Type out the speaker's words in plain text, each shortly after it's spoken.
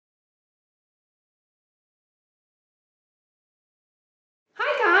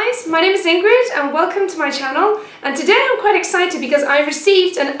guys, my name is Ingrid and welcome to my channel, and today I'm quite excited because I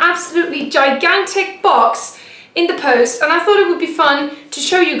received an absolutely gigantic box in the post and I thought it would be fun to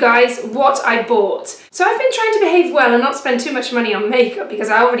show you guys what I bought. So I've been trying to behave well and not spend too much money on makeup because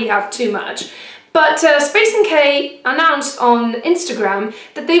I already have too much. But Space and K announced on Instagram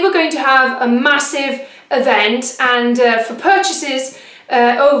that they were going to have a massive event, and for purchases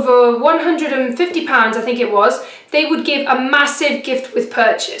over £150, I think it was, they would give a massive gift with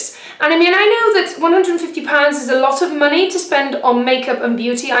purchase. And I mean, I know that £150 is a lot of money to spend on makeup and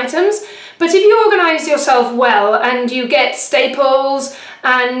beauty items, but if you organise yourself well and you get staples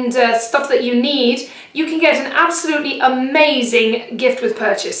and stuff that you need, you can get an absolutely amazing gift with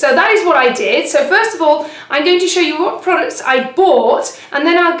purchase. So that is what I did. So first of all, I'm going to show you what products I bought, and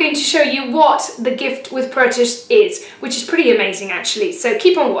then I'm going to show you what the gift with purchase is, which is pretty amazing actually, so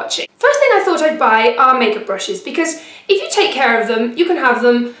keep on watching. First thing I thought I'd buy are makeup brushes, because if you take care of them, you can have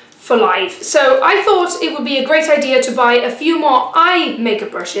them for life. So I thought it would be a great idea to buy a few more eye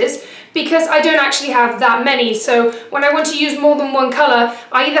makeup brushes, because I don't actually have that many. So when I want to use more than one colour,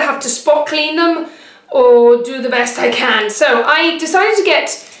 I either have to spot clean them or do the best I can. So I decided to get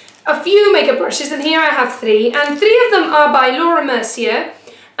a few makeup brushes, and here I have three, and three of them are by Laura Mercier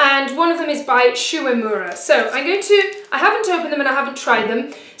and one of them is by Shuemura. So I haven't opened them and I haven't tried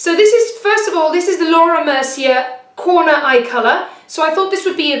them. So this is, first of all, this is the Laura Mercier corner eye colour. So I thought this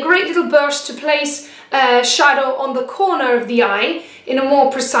would be a great little brush to place shadow on the corner of the eye in a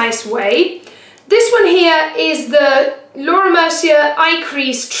more precise way. This one here is the Laura Mercier Eye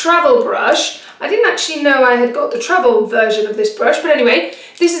Crease Travel Brush. I didn't actually know I had got the travel version of this brush, but anyway,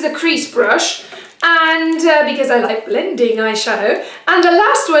 this is the crease brush, and because I like blending eyeshadow. And the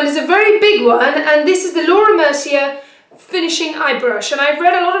last one is a very big one, and this is the Laura Mercier Finishing Eye Brush, and I've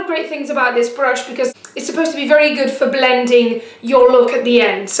read a lot of great things about this brush because it's supposed to be very good for blending your look at the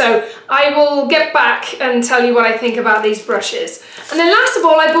end. So I will get back and tell you what I think about these brushes. And then last of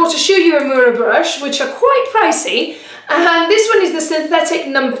all, I bought a Shuemura brush, which are quite pricey. And this one is the synthetic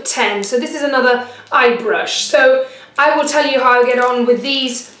number 10, so this is another eye brush. So I will tell you how I get on with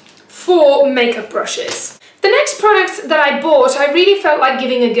these four makeup brushes. The next product that I bought, I really felt like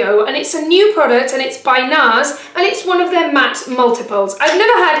giving a go, and it's a new product and it's by NARS, and it's one of their matte multiples. I've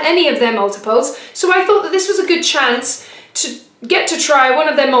never had any of their multiples, so I thought that this was a good chance to get to try one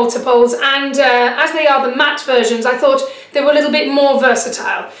of their multiples, and as they are the matte versions, I thought they were a little bit more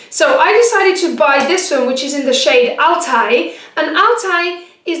versatile. So I decided to buy this one, which is in the shade Altai, and Altai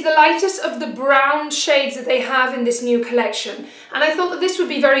is the lightest of the brown shades that they have in this new collection, and I thought that this would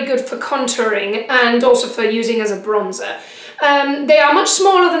be very good for contouring and also for using as a bronzer. They are much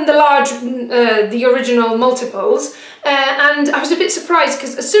smaller than the original multiples, and I was a bit surprised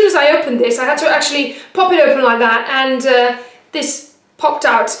because as soon as I opened this, I had to actually pop it open like that, and this popped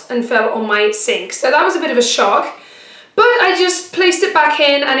out and fell on my sink, so that was a bit of a shock. But I just placed it back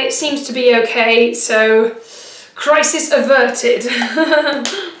in and it seems to be okay, so crisis averted.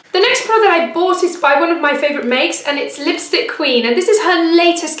 The next product that I bought is by one of my favourite makes, and it's Lipstick Queen, and this is her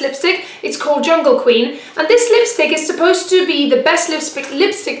latest lipstick. It's called Jungle Queen, and this lipstick is supposed to be the best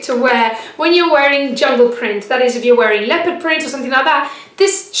lipstick to wear when you're wearing jungle print. That is, if you're wearing leopard print or something like that,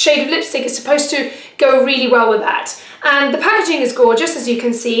 this shade of lipstick is supposed to go really well with that. And the packaging is gorgeous, as you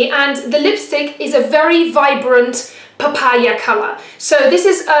can see, and the lipstick is a very vibrant papaya colour. So this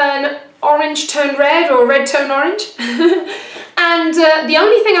is an orange tone red or red tone orange. And the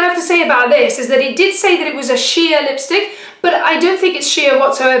only thing I have to say about this is that it did say that it was a sheer lipstick, but I don't think it's sheer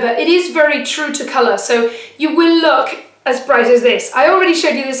whatsoever. It is very true to colour, so you will look as bright as this. I already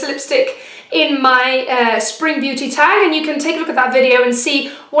showed you this lipstick in my Spring Beauty tag, and you can take a look at that video and see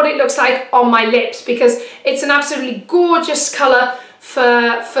what it looks like on my lips, because it's an absolutely gorgeous colour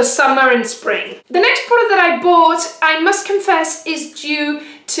for summer and spring. The next product that I bought, I must confess, is due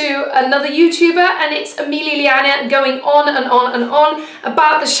to another YouTuber, and it's Amelia Liana going on and on and on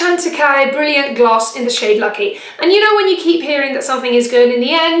about the Chantecaille Brilliant Gloss in the shade Lucky. And you know, when you keep hearing that something is good, in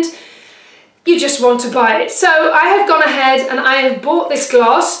the end, you just want to buy it. So I have gone ahead and I have bought this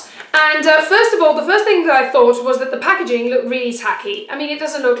gloss. And first of all, the first thing that I thought was that the packaging looked really tacky. I mean, it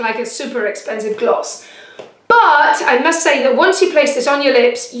doesn't look like a super expensive gloss. But I must say that once you place this on your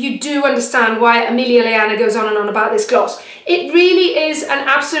lips, you do understand why Amelia Liana goes on and on about this gloss. It really is an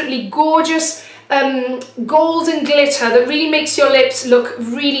absolutely gorgeous golden glitter that really makes your lips look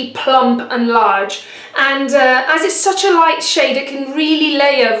really plump and large. And as it's such a light shade, it can really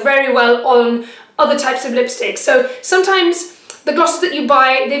layer very well on other types of lipsticks. So sometimes the glosses that you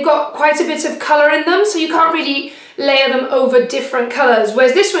buy, they've got quite a bit of colour in them, so you can't really layer them over different colours,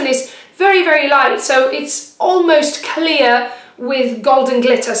 whereas this one is very, very light, so it's almost clear with golden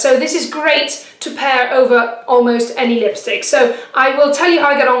glitter. So this is great to pair over almost any lipstick. So I will tell you how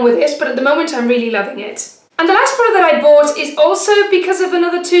I get on with this, but at the moment I'm really loving it. And the last product that I bought is also because of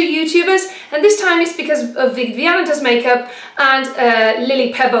another two YouTubers, and this time it's because of Viviana Does Makeup and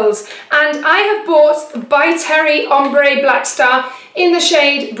Lily Pebbles. And I have bought by Terry Ombré Blackstar in the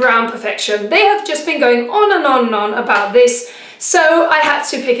shade Brown Perfection. They have just been going on and on and on about this, so I had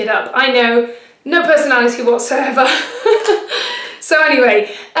to pick it up. I know, no personality whatsoever. So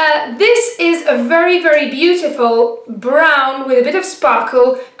anyway, this is a very, very beautiful brown with a bit of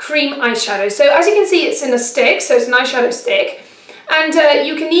sparkle cream eyeshadow. So as you can see, it's in a stick, so it's an eyeshadow stick. And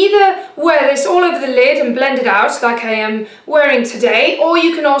you can either wear this all over the lid and blend it out like I am wearing today, or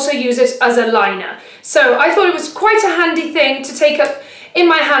you can also use it as a liner. So I thought it was quite a handy thing to take up in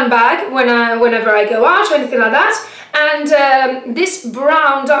my handbag whenever I go out or anything like that. And this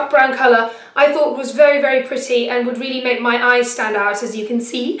brown, dark brown colour I thought was very, very pretty and would really make my eyes stand out, as you can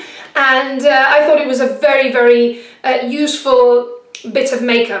see. And I thought it was a very, very useful bit of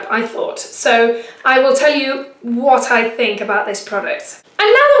makeup, I thought. So I will tell you what I think about this product. And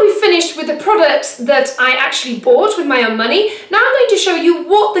now that we've finished with the products that I actually bought with my own money, now I'm going to show you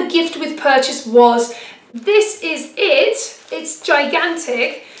what the gift with purchase was. This is it. It's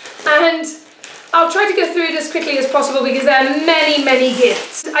gigantic, and I'll try to go through it as quickly as possible because there are many, many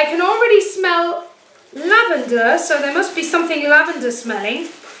gifts. I can already smell lavender, so there must be something lavender smelling.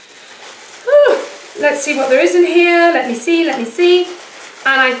 Whew. Let's see what there is in here. Let me see, let me see.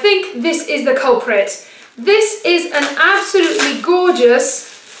 And I think this is the culprit. This is an absolutely gorgeous,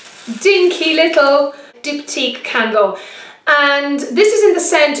 dinky little diptyque candle. And this is in the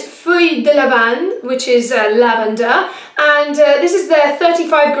scent Feuille de Lavande, which is lavender. And this is their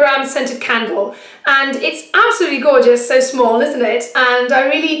 35-gram scented candle. And it's absolutely gorgeous, so small, isn't it? And I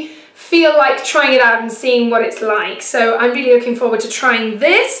really feel like trying it out and seeing what it's like. So I'm really looking forward to trying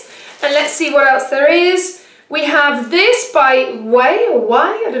this. And let's see what else there is. We have this by Way, or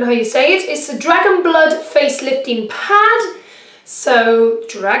Y, I don't know how you say it. It's a Dragon Blood facelifting pad. So,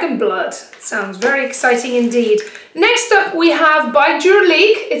 Dragon Blood. Sounds very exciting indeed. Next up we have by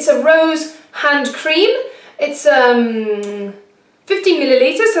Duralique. It's a rose hand cream. It's 15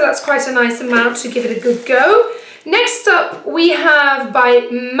 milliliters, so that's quite a nice amount to give it a good go. Next up we have by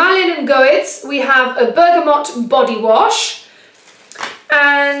Malin & Goetz. We have a Bergamot body wash.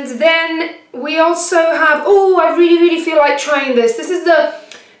 And then we also have, oh, I really, really feel like trying this. This is the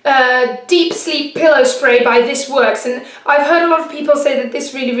Deep Sleep Pillow Spray by This Works, and I've heard a lot of people say that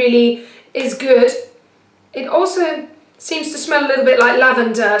this really, really is good. It also seems to smell a little bit like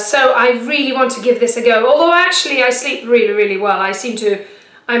lavender, so I really want to give this a go. Although actually I sleep really, really well.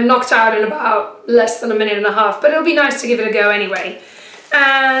 I'm knocked out in about less than a minute and a half, but it'll be nice to give it a go anyway.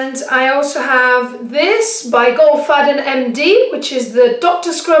 And I also have this by Goldfaden MD, which is the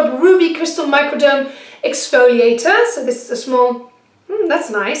Dr. Scrub Ruby Crystal Microdome Exfoliator. So this is a small, that's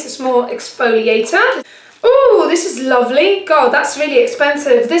nice, a small exfoliator. Oh, this is lovely. God, that's really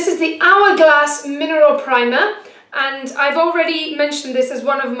expensive. This is the Hourglass Mineral Primer, and I've already mentioned this as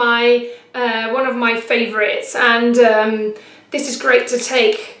one of my favorites, and this is great to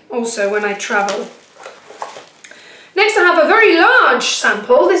take also when I travel. Next I have a very large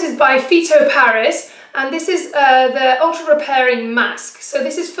sample. This is by Phyto Paris, and this is the Ultra Repairing Mask. So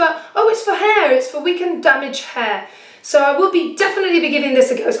this is for, oh, it's for hair, it's for weakened damaged hair. So I will definitely be giving this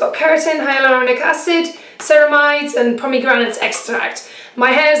a go. It's got keratin, hyaluronic acid, ceramides and pomegranate extract.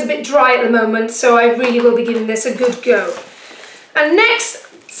 My hair is a bit dry at the moment, so I really will be giving this a good go. And next,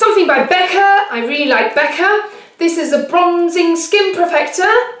 something by Becca. I really like Becca. This is a bronzing skin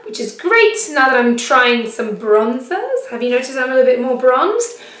perfector, which is great now that I'm trying some bronzers. Have you noticed I'm a little bit more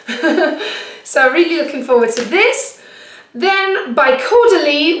bronzed? So really looking forward to this. Then by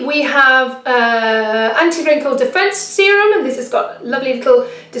Caudalie we have Anti-Wrinkle Defense Serum, and this has got a lovely little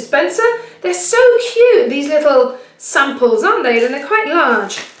dispenser. They're so cute, these little samples, aren't they? And they're quite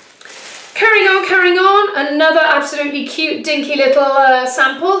large. Carrying on, another absolutely cute, dinky little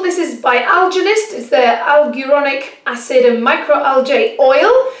sample. This is by Algenist. It's their Alguronic Acid and Microalgae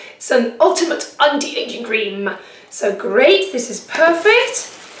Oil. It's an ultimate anti-aging cream. So great, this is perfect.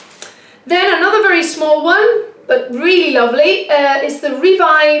 Then another very small one, but really lovely, is the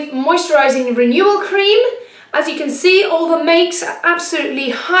Revive Moisturizing Renewal Cream. As you can see, all the makes are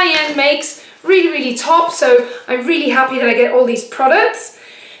absolutely high-end makes, really, really top, so I'm really happy that I get all these products.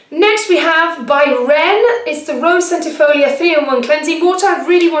 Next we have by Ren, it's the Rose Centifolia 3-in-1 Cleansing Water. I've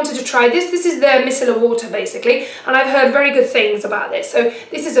really wanted to try this. This is their micellar water basically, and I've heard very good things about this. So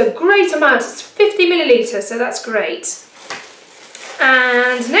this is a great amount, it's 50 milliliters, so that's great.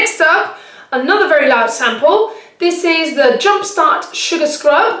 And next up, another very large sample. This is the Jumpstart Sugar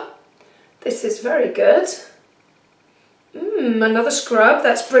Scrub. This is very good. Another scrub,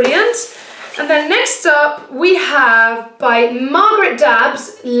 that's brilliant. And then next up we have by Margaret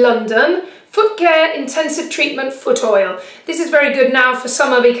Dabbs, London, Foot Care Intensive Treatment Foot Oil. This is very good now for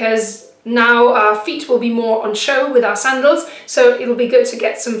summer because now our feet will be more on show with our sandals, so it'll be good to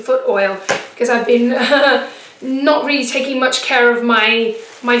get some foot oil because I've been not really taking much care of my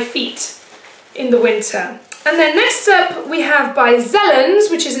feet in the winter. And then next up we have by Zellens,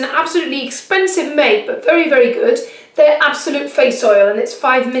 which is an absolutely expensive make but very, very good, their Absolute Face Oil, and it's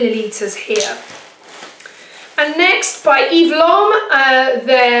 5 milliliters here. And next by Eve Lom,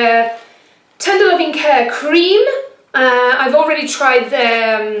 their Tender Loving Care Cream. I've already tried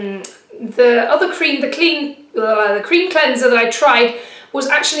the other cream, the cream cleanser that I tried was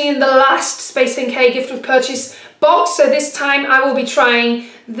actually in the last Space NK gift with purchase box, so this time I will be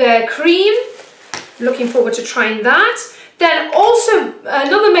trying their cream. Looking forward to trying that. Then also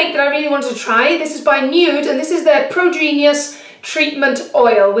another make that I really wanted to try, this is by Nude, and this is their Progenius Treatment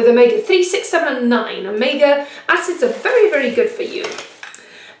Oil with omega-3, 6, 7 and 9. Omega acids are very, very good for you.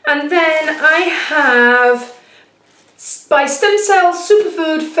 And then I have by Stem Cell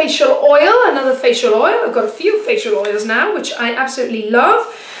Superfood Facial Oil, another facial oil. I've got a few facial oils now, which I absolutely love.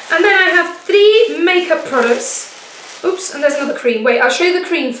 And then I have 3 makeup products. Oops, and there's another cream. Wait, I'll show you the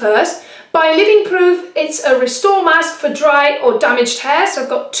cream first. By Living Proof, it's a Restore Mask for dry or damaged hair. So I've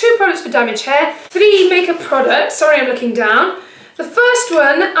got 2 products for damaged hair, 3 makeup products. Sorry, I'm looking down. The first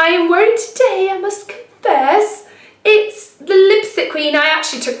one I am wearing today, I must confess. It's the Lipstick Queen. I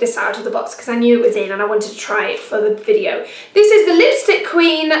actually took this out of the box because I knew it was in and I wanted to try it for the video. This is the Lipstick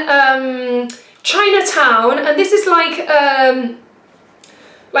Queen Chinatown, and this is like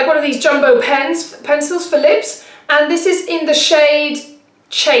one of these jumbo pencils for lips, and this is in the shade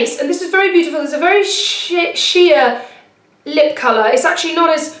Chase, and this is very beautiful. It's a very sheer lip colour. It's actually not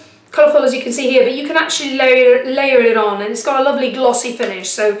as colourful as you can see here, but you can actually layer it on, and it's got a lovely glossy finish,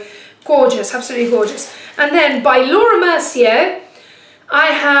 so gorgeous, absolutely gorgeous. And then by Laura Mercier,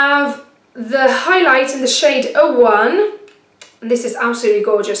 I have the highlight in the shade 01, and this is absolutely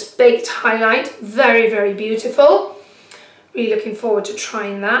gorgeous, baked highlight, very, very beautiful. Really looking forward to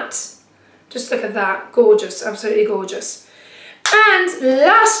trying that. Just look at that, gorgeous, absolutely gorgeous. And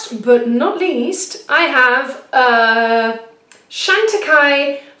last but not least, I have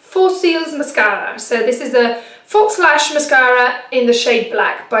Chantecaille 4 Seals Mascara. So this is a False Lash Mascara in the shade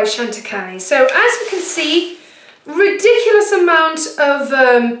Black by Chantecaille. So as you can see, ridiculous amount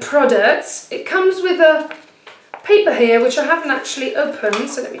of products. It comes with a paper here, which I haven't actually opened,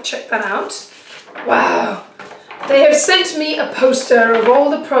 so let me check that out. Wow, they have sent me a poster of all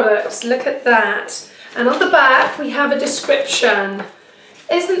the products. Look at that. And on the back we have a description.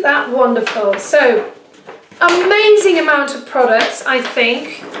 Isn't that wonderful? So, amazing amount of products, I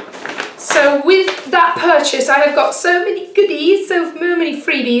think. So with that purchase I have got so many goodies, so many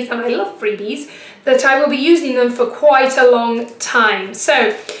freebies, and I love freebies, that I will be using them for quite a long time.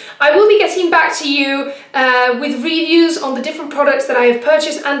 So I will be getting back to you with reviews on the different products that I have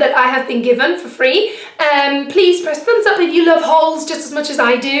purchased and that I have been given for free. Please press thumbs up if you love hauls just as much as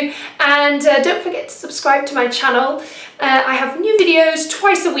I do, and don't forget to subscribe to my channel. I have new videos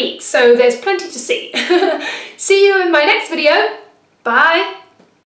twice a week, so there's plenty to see. See you in my next video. Bye!